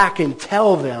 Go back and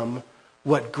tell them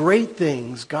what great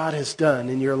things God has done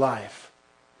in your life.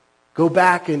 Go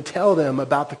back and tell them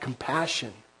about the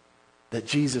compassion that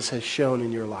Jesus has shown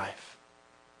in your life.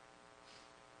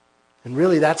 And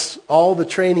really, that's all the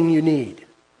training you need.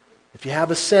 If you have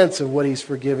a sense of what he's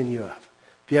forgiven you of,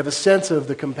 if you have a sense of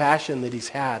the compassion that he's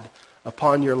had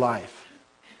upon your life,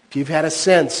 if you've had a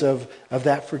sense of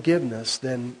that forgiveness,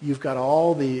 then you've got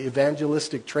all the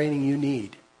evangelistic training you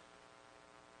need.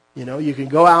 You can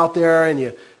go out there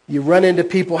and you run into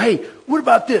people, hey, what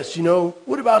about this?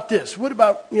 What about this? What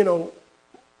about,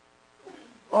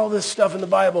 all this stuff in the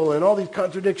Bible and all these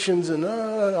contradictions and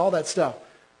all that stuff.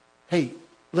 Hey,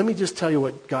 let me just tell you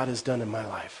what God has done in my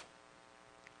life.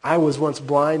 I was once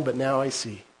blind, but now I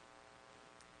see.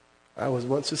 I was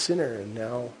once a sinner, and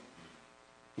now,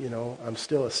 I'm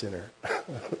still a sinner.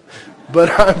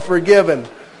 But I'm forgiven.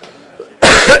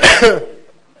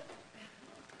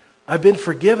 I've been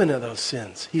forgiven of those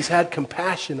sins. He's had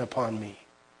compassion upon me.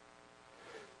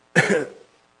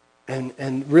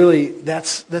 And really,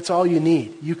 that's all you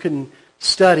need. You can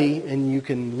study and you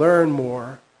can learn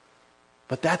more,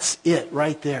 but that's it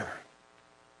right there.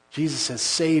 Jesus has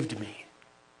saved me,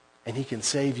 and he can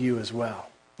save you as well.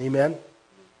 Amen?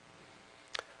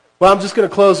 Well, I'm just going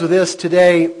to close with this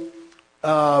today.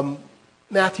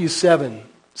 Matthew 7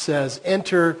 says,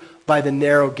 enter by the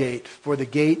narrow gate, for the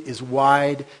gate is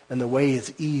wide and the way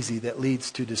is easy that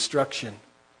leads to destruction.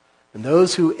 And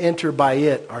those who enter by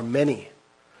it are many.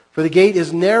 For the gate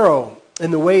is narrow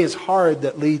and the way is hard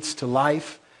that leads to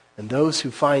life, and those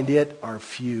who find it are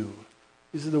few.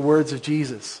 These are the words of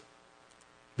Jesus.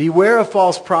 Beware of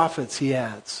false prophets, he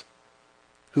adds,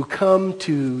 who come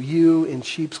to you in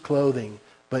sheep's clothing,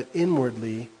 but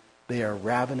inwardly they are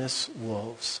ravenous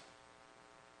wolves.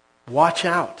 Watch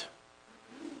out.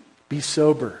 Be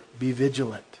sober. Be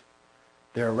vigilant.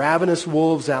 There are ravenous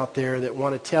wolves out there that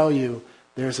want to tell you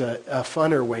there's a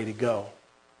funner way to go.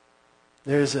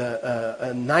 There's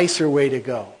a nicer way to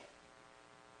go.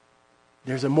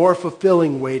 There's a more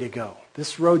fulfilling way to go.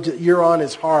 This road that you're on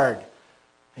is hard,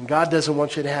 and God doesn't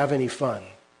want you to have any fun.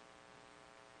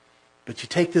 But you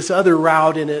take this other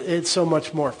route, and it's so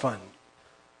much more fun.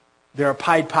 There are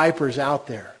Pied Pipers out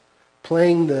there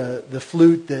playing the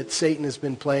flute that Satan has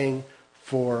been playing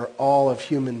for all of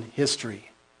human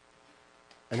history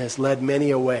and has led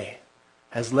many away,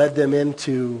 has led them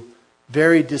into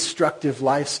very destructive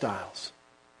lifestyles,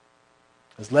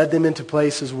 has led them into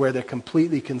places where they're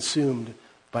completely consumed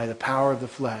by the power of the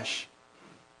flesh.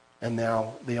 And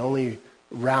now the only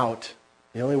route,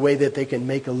 the only way that they can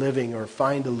make a living or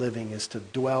find a living is to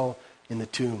dwell in the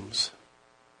tombs,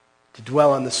 to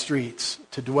dwell on the streets,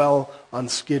 to dwell on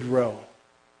Skid Row,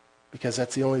 because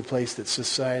that's the only place that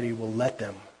society will let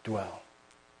them dwell.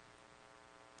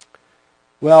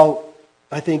 Well,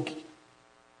 I think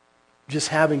just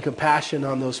having compassion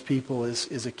on those people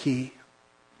is a key.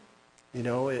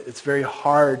 It's very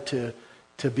hard to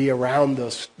be around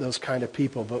those kind of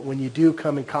people, but when you do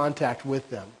come in contact with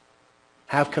them,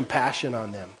 have compassion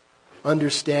on them,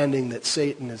 understanding that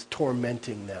Satan is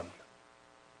tormenting them.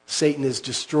 Satan is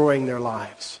destroying their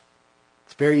lives.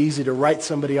 It's very easy to write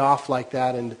somebody off like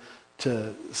that and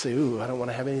to say, ooh, I don't want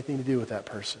to have anything to do with that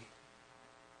person.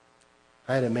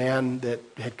 I had a man that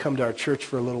had come to our church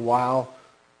for a little while,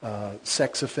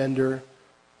 sex offender,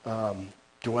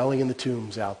 dwelling in the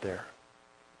tombs out there.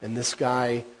 And this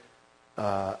guy,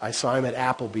 I saw him at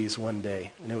Applebee's one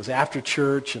day, and it was after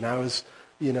church, and I was,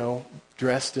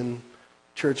 dressed in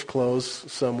church clothes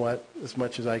somewhat, as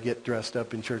much as I get dressed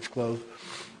up in church clothes.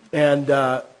 And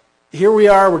here we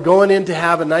are, we're going in to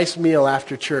have a nice meal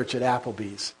after church at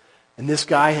Applebee's. And this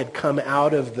guy had come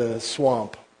out of the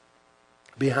swamp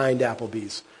behind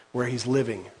Applebee's where he's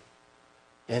living.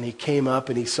 And he came up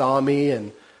and he saw me,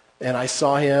 and I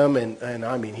saw him, and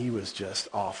I mean, he was just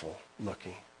awful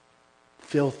looking.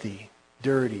 Filthy,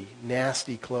 dirty,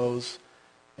 nasty clothes.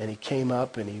 And he came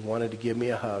up and he wanted to give me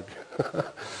a hug.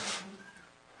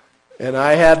 And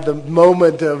I had the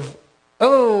moment of,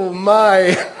 oh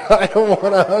my, I don't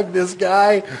want to hug this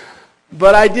guy.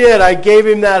 But I did. I gave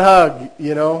him that hug,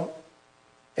 you know.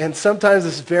 And sometimes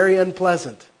it's very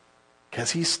unpleasant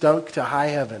because he stunk to high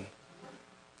heaven.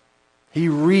 He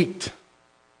reeked.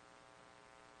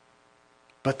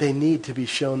 But they need to be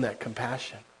shown that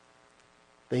compassion.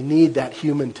 They need that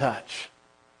human touch.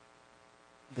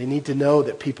 They need to know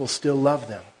that people still love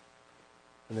them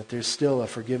and that there's still a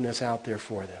forgiveness out there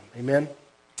for them. Amen?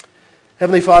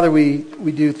 Heavenly Father, we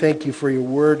do thank you for your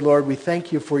word, Lord. We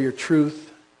thank you for your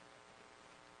truth.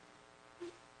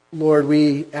 Lord,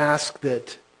 we ask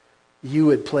that you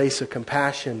would place a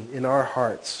compassion in our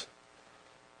hearts,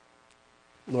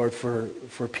 Lord,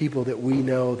 for people that we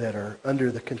know that are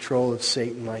under the control of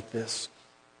Satan like this.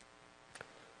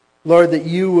 Lord, that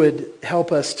you would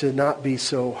help us to not be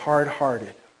so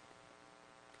hard-hearted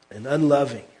and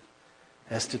unloving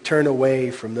as to turn away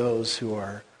from those who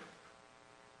are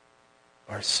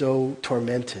so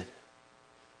tormented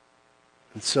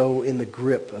and so in the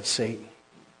grip of Satan.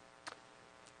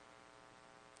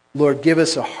 Lord, give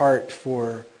us a heart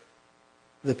for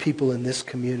the people in this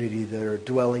community that are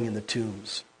dwelling in the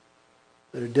tombs,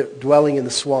 that are dwelling in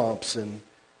the swamps and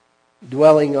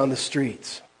dwelling on the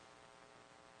streets,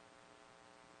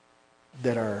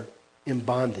 that are in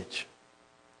bondage.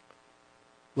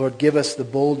 Lord, give us the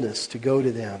boldness to go to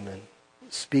them and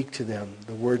speak to them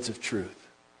the words of truth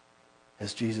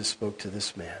as Jesus spoke to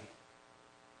this man.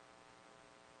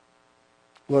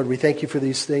 Lord, we thank you for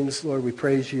these things. Lord, we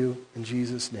praise you in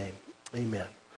Jesus' name. Amen.